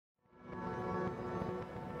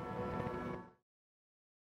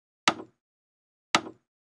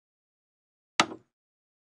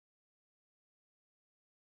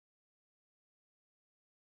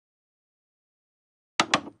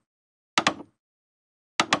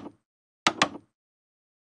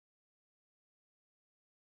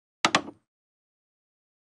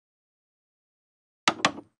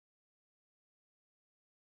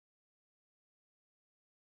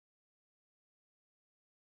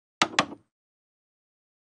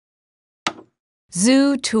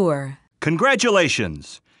Zoo Tour.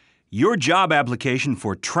 Congratulations! Your job application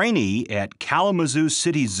for trainee at Kalamazoo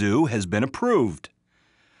City Zoo has been approved.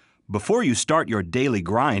 Before you start your daily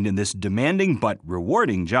grind in this demanding but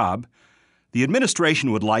rewarding job, the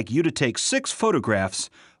administration would like you to take 6 photographs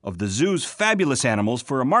of the zoo's fabulous animals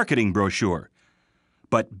for a marketing brochure.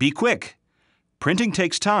 But be quick. Printing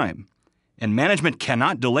takes time, and management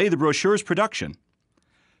cannot delay the brochure's production.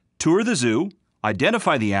 Tour the zoo,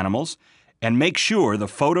 identify the animals, and make sure the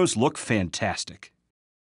photos look fantastic.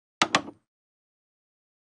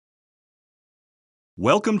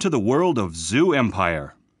 Welcome to the world of Zoo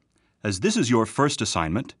Empire. As this is your first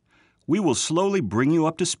assignment, we will slowly bring you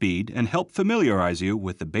up to speed and help familiarize you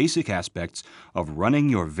with the basic aspects of running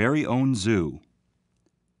your very own zoo.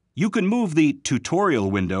 You can move the tutorial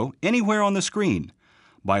window anywhere on the screen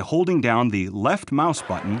by holding down the left mouse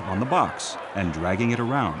button on the box and dragging it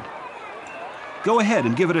around. Go ahead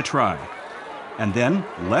and give it a try, and then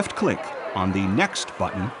left-click on the Next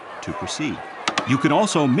button to proceed. You can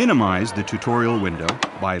also minimize the tutorial window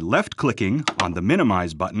by left-clicking on the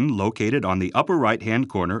Minimize button located on the upper right-hand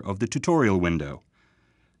corner of the tutorial window.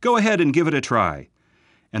 Go ahead and give it a try,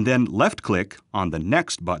 and then left-click on the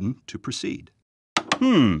Next button to proceed.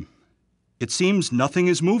 It seems nothing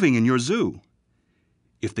is moving in your zoo.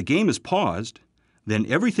 If the game is paused, then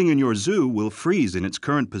everything in your zoo will freeze in its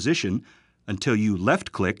current position until you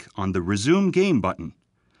left-click on the Resume Game button.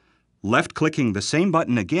 Left-clicking the same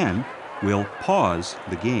button again will pause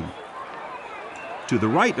the game. To the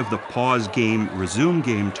right of the Pause Game, Resume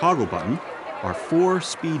Game toggle button are 4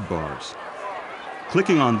 speed bars.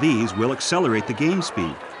 Clicking on these will accelerate the game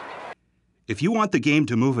speed. If you want the game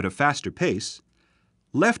to move at a faster pace,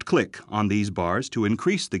 left-click on these bars to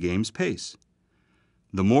increase the game's pace.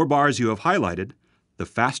 The more bars you have highlighted, the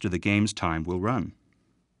faster the game's time will run.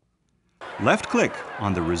 Left-click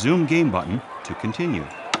on the Resume Game button to continue.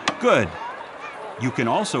 Good! You can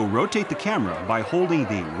also rotate the camera by holding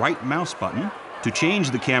the right mouse button. To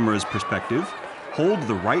change the camera's perspective, hold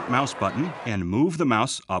the right mouse button and move the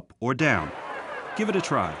mouse up or down. Give it a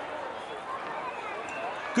try.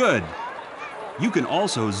 Good! You can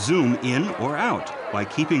also zoom in or out by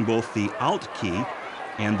keeping both the Alt key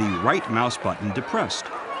and the right mouse button depressed.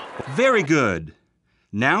 Very good!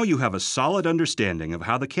 Now you have a solid understanding of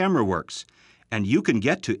how the camera works, and you can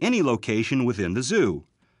get to any location within the zoo.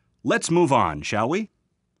 Let's move on, shall we?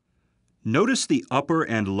 Notice the upper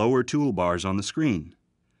and lower toolbars on the screen.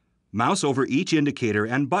 Mouse over each indicator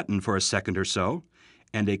and button for a second or so,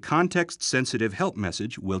 and a context-sensitive help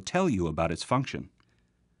message will tell you about its function.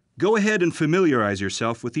 Go ahead and familiarize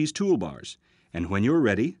yourself with these toolbars, and when you're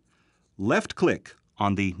ready, left-click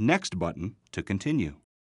on the Next button to continue.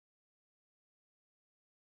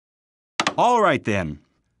 All right then.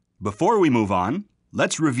 Before we move on,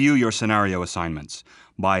 let's review your scenario assignments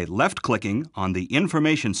by left-clicking on the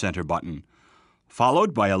Information Center button,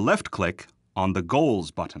 followed by a left-click on the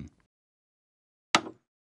Goals button.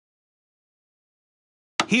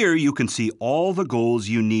 Here you can see all the goals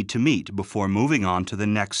you need to meet before moving on to the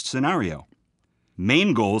next scenario.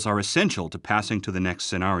 Main goals are essential to passing to the next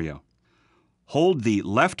scenario. Hold the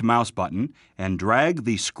left mouse button and drag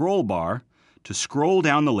the scroll bar to scroll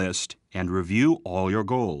down the list and review all your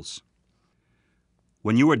goals.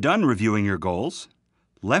 When you are done reviewing your goals,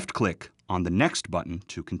 left-click on the Next button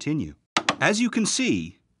to continue. As you can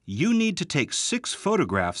see, you need to take 6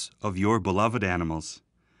 photographs of your beloved animals.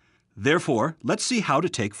 Therefore, let's see how to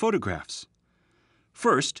take photographs.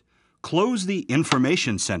 First, close the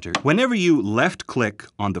Information Center. Whenever you left-click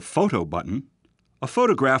on the Photo button, a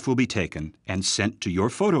photograph will be taken and sent to your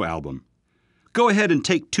photo album. Go ahead and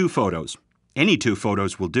take 2 photos. Any 2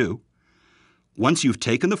 photos will do. Once you've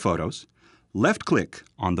taken the photos, left-click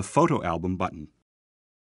on the Photo Album button.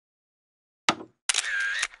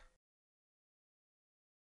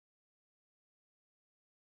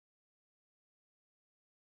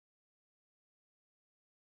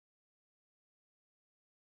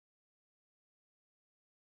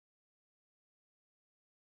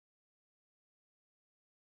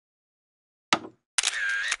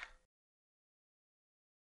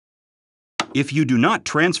 If you do not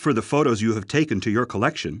transfer the photos you have taken to your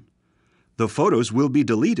collection, the photos will be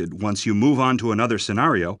deleted once you move on to another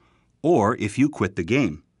scenario or if you quit the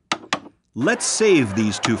game. Let's save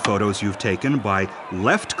these 2 photos you've taken by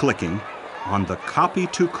left-clicking on the Copy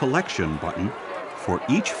to Collection button for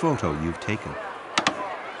each photo you've taken.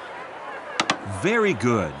 Very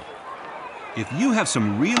good. If you have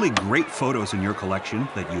some really great photos in your collection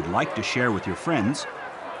that you'd like to share with your friends,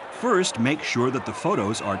 first make sure that the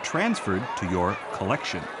photos are transferred to your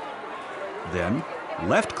collection. Then,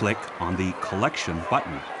 left-click on the Collection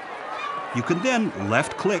button. You can then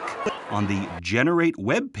left-click on the Generate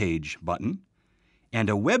Web Page button, and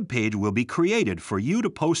a web page will be created for you to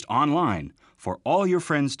post online for all your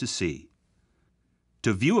friends to see.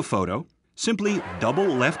 To view a photo, simply double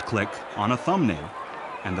left-click on a thumbnail,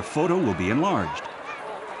 and the photo will be enlarged.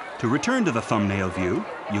 To return to the thumbnail view,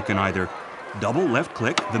 you can either double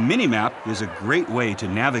left-click. The minimap is a great way to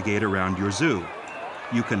navigate around your zoo.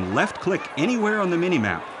 You can left-click anywhere on the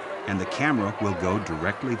minimap, and the camera will go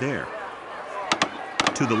directly there.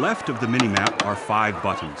 To the left of the minimap are 5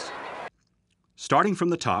 buttons. Starting from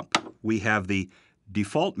the top, we have the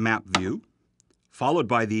Default Map View, followed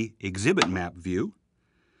by the Exhibit Map View,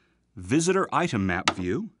 Visitor Item Map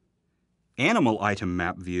View, Animal Item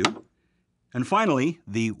Map View, and finally,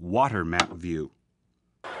 the Water Map View.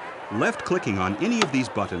 Left-clicking on any of these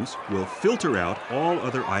buttons will filter out all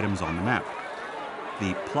other items on the map.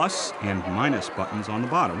 The plus and minus buttons on the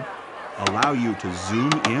bottom allow you to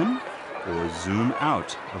zoom in or zoom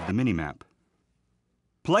out of the minimap.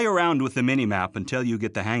 Play around with the minimap until you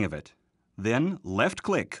get the hang of it. Then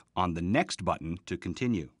left-click on the next button to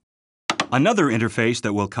continue. Another interface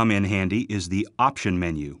that will come in handy is the Option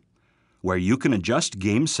menu, where you can adjust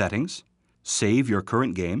game settings, save your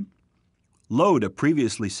current game, load a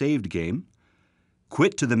previously saved game,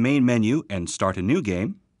 quit to the main menu and start a new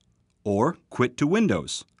game, or quit to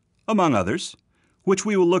Windows, among others, which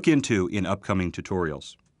we will look into in upcoming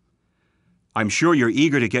tutorials. I'm sure you're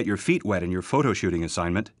eager to get your feet wet in your photo shooting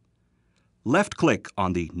assignment. Left-click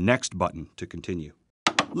on the Next button to continue.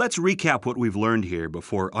 Let's recap what we've learned here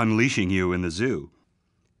before unleashing you in the zoo.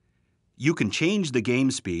 You can change the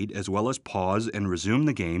game speed as well as pause and resume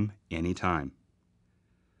the game anytime.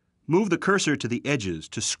 Move the cursor to the edges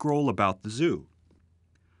to scroll about the zoo.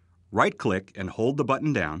 Right-click and hold the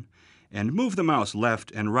button down, and move the mouse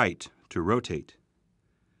left and right to rotate.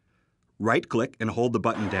 Right-click and hold the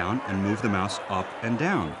button down and move the mouse up and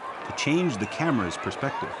down to change the camera's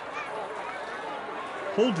perspective.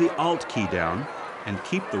 Hold the Alt key down and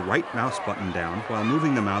keep the right mouse button down while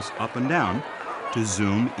moving the mouse up and down to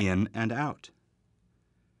zoom in and out.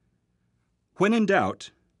 When in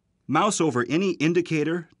doubt, mouse over any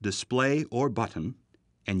indicator, display, or button,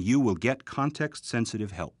 and you will get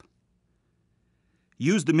context-sensitive help.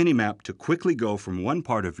 Use the minimap to quickly go from one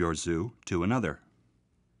part of your zoo to another.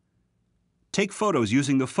 Take photos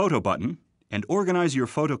using the Photo button and organize your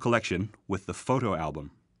photo collection with the Photo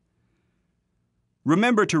album.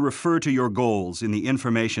 Remember to refer to your goals in the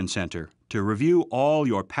Information Center to review all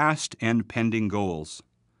your past and pending goals.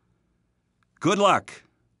 Good luck!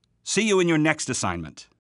 See you in your next assignment.